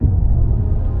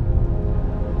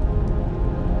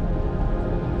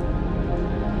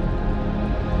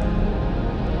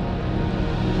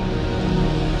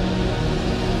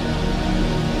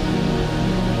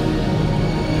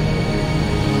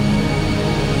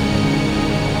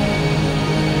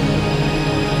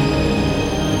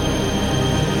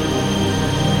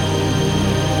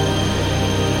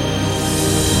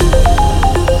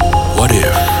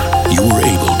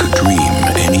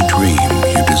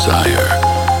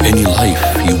Any life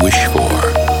you wish for,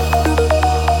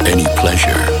 any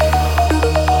pleasure,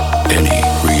 any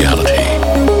reality.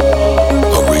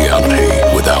 A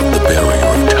reality without the barrier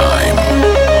of time,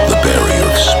 the barrier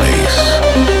of space.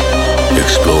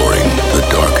 Exploring the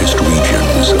darkest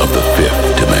regions of the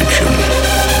fifth dimension.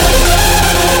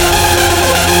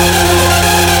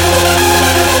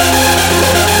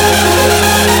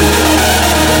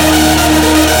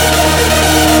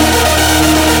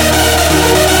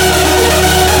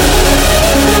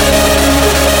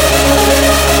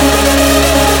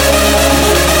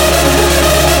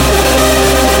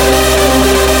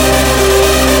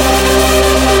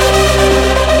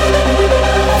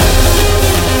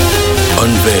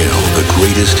 Unveil the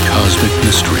greatest cosmic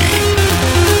mystery,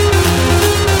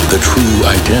 the true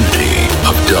identity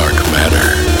of dark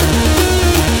matter.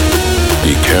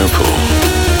 Be careful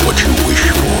what you wish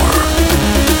for.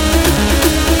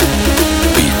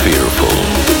 Be fearful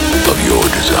of your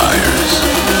desires.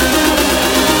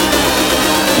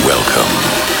 Welcome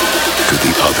to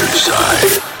the other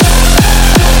side.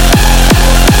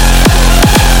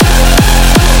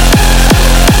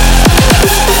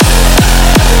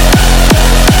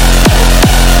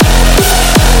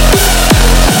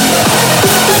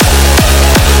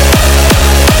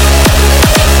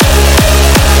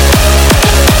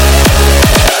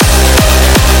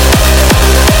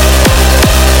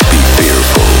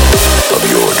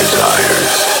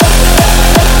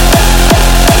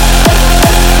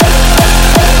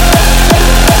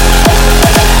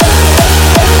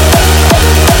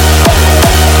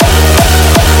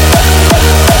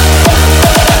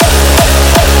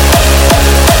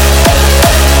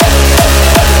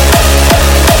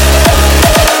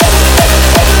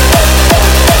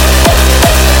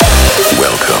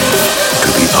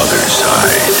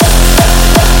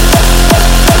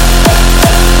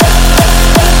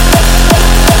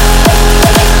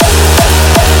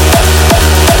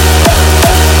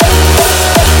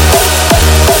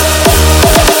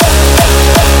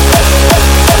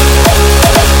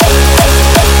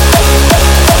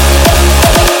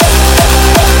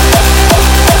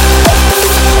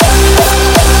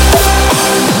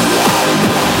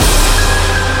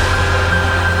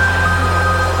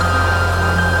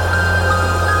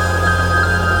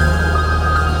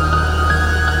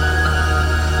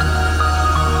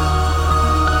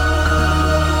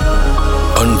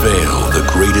 Unveil the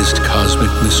greatest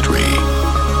cosmic mystery,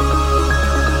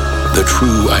 the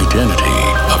true identity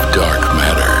of dark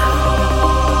matter.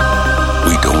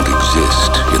 We don't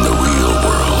exist in the real